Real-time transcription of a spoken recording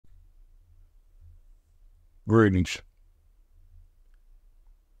Greetings.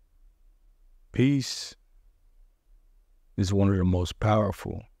 Peace is one of the most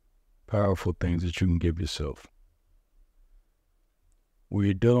powerful things that you can give yourself. When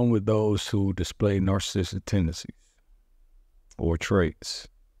you're dealing with those who display narcissistic tendencies or traits,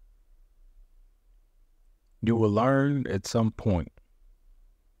 you will learn at some point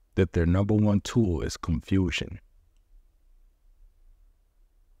that their number one tool is confusion.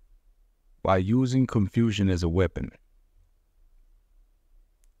 By using confusion as a weapon,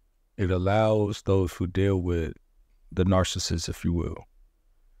 it allows those who deal with the narcissist, if you will,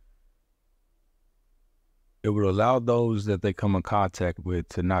 it would allow those that they come in contact with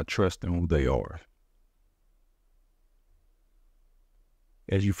to not trust in who they are.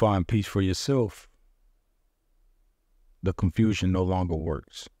 As you find peace for yourself, the confusion no longer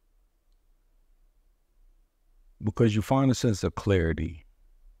works. Because you find a sense of clarity,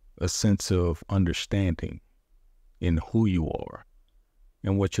 a sense of understanding in who you are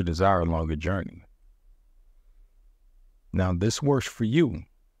and what you desire along the journey. Now, this works for you,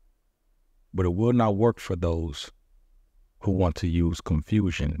 but it will not work for those who want to use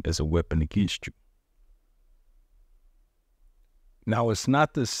confusion as a weapon against you. Now, it's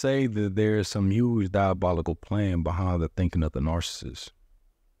not to say that there is some huge diabolical plan behind the thinking of the narcissist.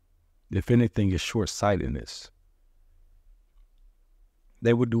 If anything, it's short-sightedness.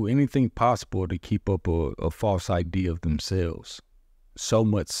 They would do anything possible to keep up a false idea of themselves, so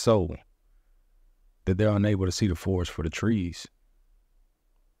much so that they're unable to see the forest for the trees.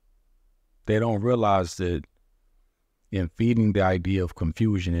 They don't realize that in feeding the idea of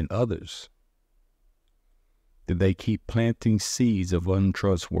confusion in others, that they keep planting seeds of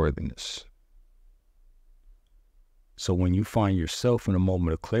untrustworthiness. So when you find yourself in a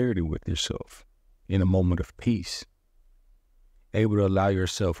moment of clarity with yourself, in a moment of peace, able to allow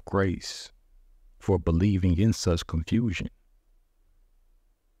yourself grace for believing in such confusion,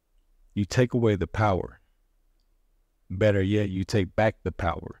 you take away the power. Better yet, you take back the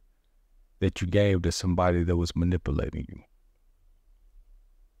power that you gave to somebody that was manipulating you.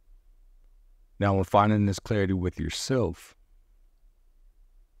 Now, in finding this clarity with yourself,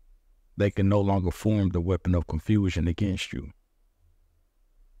 they can no longer form the weapon of confusion against you.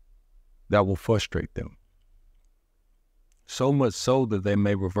 That will frustrate them. So much so that they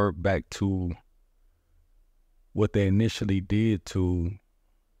may revert back to what they initially did to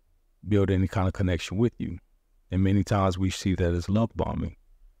build any kind of connection with you. And many times we see that as love bombing.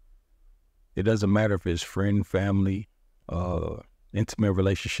 It doesn't matter if it's friend, family, intimate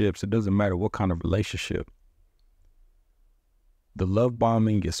relationships. It doesn't matter what kind of relationship. The love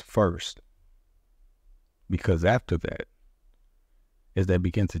bombing is first, because after that, as they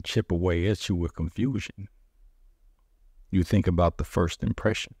begin to chip away at you with confusion, you think about the first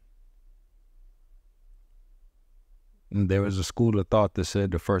impression. And there is a school of thought that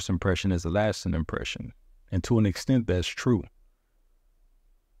said the first impression is the lasting impression. And to an extent, that's true.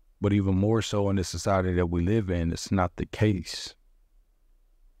 But even more so in the society that we live in, it's not the case.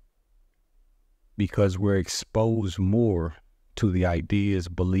 Because we're exposed more to the ideas,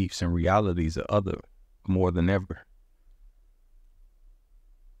 beliefs, and realities of others more than ever.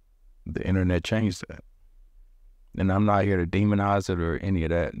 The internet changed that. And I'm not here to demonize it or any of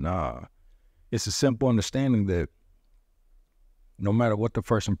that. Nah. It's a simple understanding that no matter what the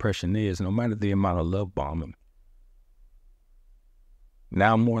first impression is, no matter the amount of love bombing,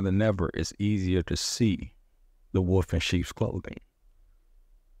 now more than ever, it's easier to see the wolf in sheep's clothing.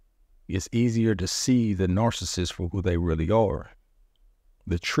 It's easier to see the narcissist for who they really are.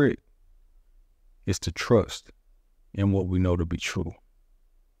 The trick is to trust in what we know to be true.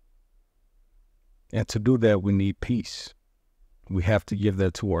 And to do that, we need peace. We have to give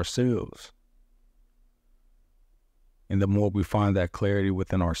that to ourselves. And the more we find that clarity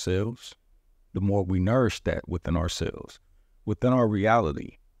within ourselves, the more we nourish that within ourselves, within our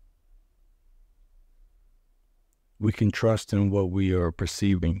reality, we can trust in what we are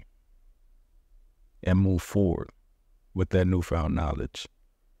perceiving and move forward with that newfound knowledge,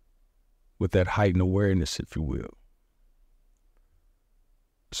 with that heightened awareness, if you will.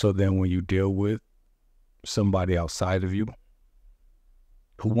 So then when you deal with somebody outside of you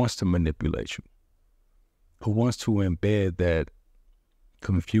who wants to manipulate you, who wants to embed that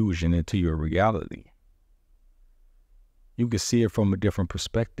confusion into your reality, you can see it from a different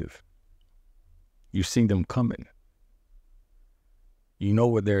perspective. You see them coming. You know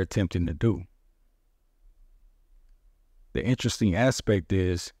what they're attempting to do. The interesting aspect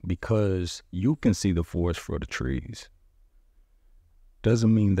is because you can see the forest for the trees,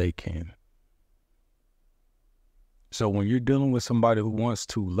 doesn't mean they can. So when you're dealing with somebody who wants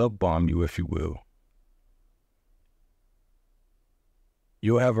to love bomb you, if you will,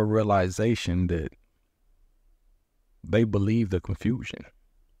 you'll have a realization that they believe the confusion.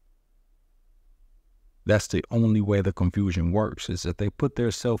 That's the only way the confusion works, is that they put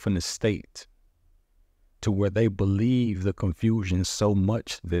themselves in a state to where they believe the confusion so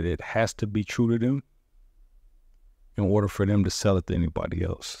much that it has to be true to them in order for them to sell it to anybody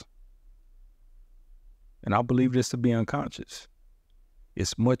else. And I believe this to be unconscious.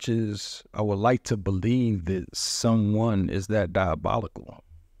 As much as I would like to believe that someone is that diabolical,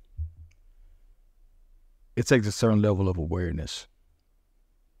 it takes a certain level of awareness.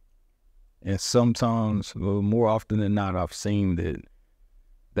 And sometimes, well, more often than not, I've seen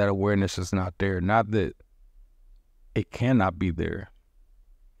that awareness is not there. Not that it cannot be there,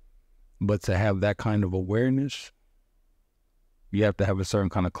 but to have that kind of awareness, you have to have a certain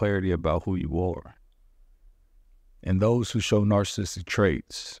kind of clarity about who you are. And those who show narcissistic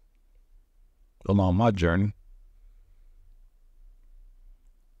traits along my journey,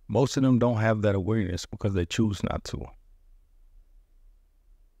 most of them don't have that awareness because they choose not to.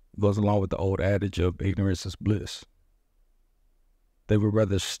 It goes along with the old adage of ignorance is bliss. They would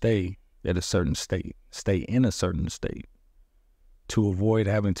rather stay at a certain state, stay in a certain state, to avoid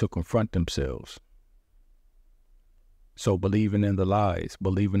having to confront themselves. So believing in the lies,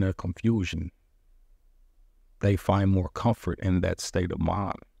 believing in the confusion, they find more comfort in that state of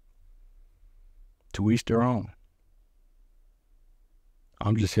mind. To each their own.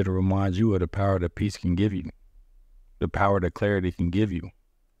 I'm just here to remind you of the power that peace can give you, the power that clarity can give you.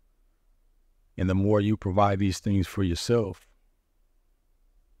 And the more you provide these things for yourself,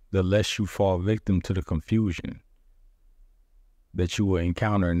 the less you fall victim to the confusion that you will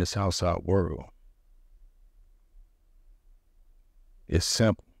encounter in this outside world. It's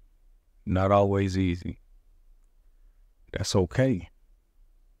simple, not always easy. That's okay.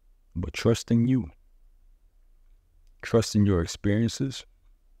 But trust in you. Trust in your experiences.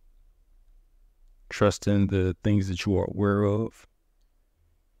 Trust in the things that you are aware of.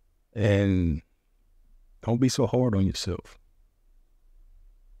 And don't be so hard on yourself.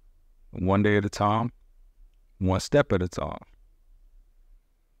 One day at a time, one step at a time.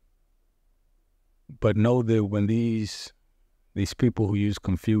 But know that when these people who use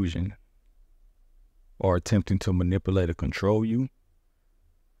confusion are attempting to manipulate or control you,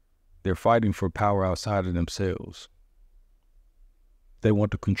 they're fighting for power outside of themselves. They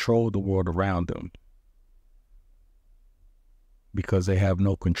want to control the world around them because they have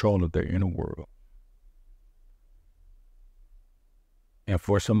no control of their inner world. And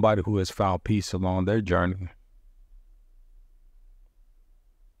for somebody who has found peace along their journey,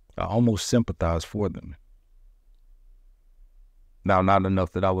 I almost sympathize for them. Now, not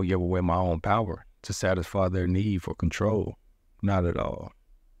enough that I would give away my own power to satisfy their need for control. Not at all.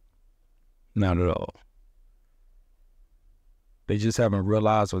 Not at all. They just haven't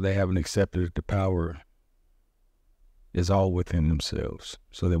realized, or they haven't accepted that the power is all within themselves.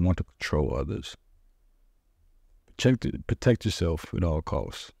 So they want to control others. Protect yourself at all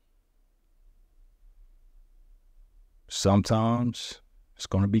costs. Sometimes it's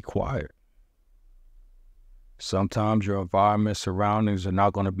going to be quiet. Sometimes your environment, surroundings are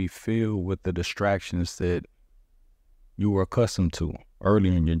not going to be filled with the distractions that you were accustomed to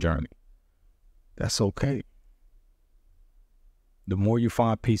early in your journey. That's okay. The more you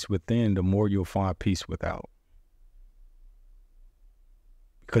find peace within, the more you'll find peace without.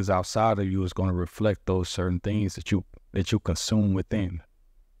 Because outside of you is going to reflect those certain things that you consume within.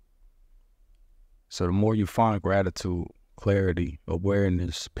 So the more you find gratitude, clarity,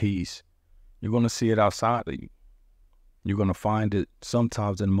 awareness, peace, you're going to see it outside of you. You're going to find it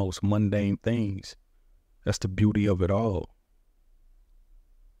sometimes in the most mundane things. That's the beauty of it all.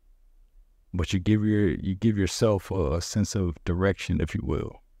 But you give yourself a sense of direction, if you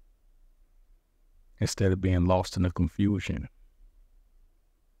will, instead of being lost in the confusion.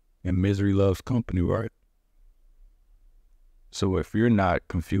 And misery loves company, right? So if you're not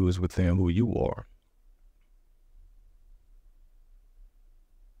confused within who you are,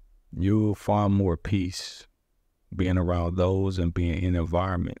 you'll find more peace being around those and being in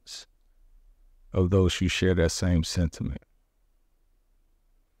environments of those who share that same sentiment.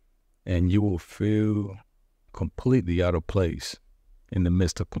 And you will feel completely out of place in the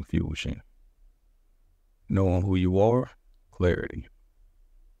midst of confusion. Knowing who you are, clarity.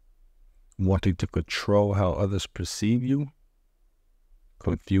 Wanting to control how others perceive you,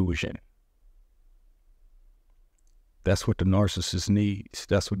 confusion. That's what the narcissist needs.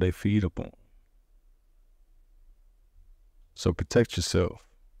 That's what they feed upon. So protect yourself.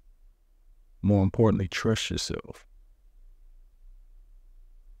 More importantly, trust yourself.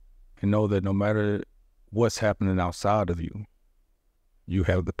 And know that no matter what's happening outside of you, You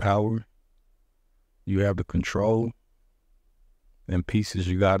have the power. You have the control. And peace is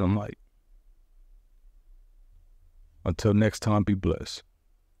you got in light. Until next time, be blessed.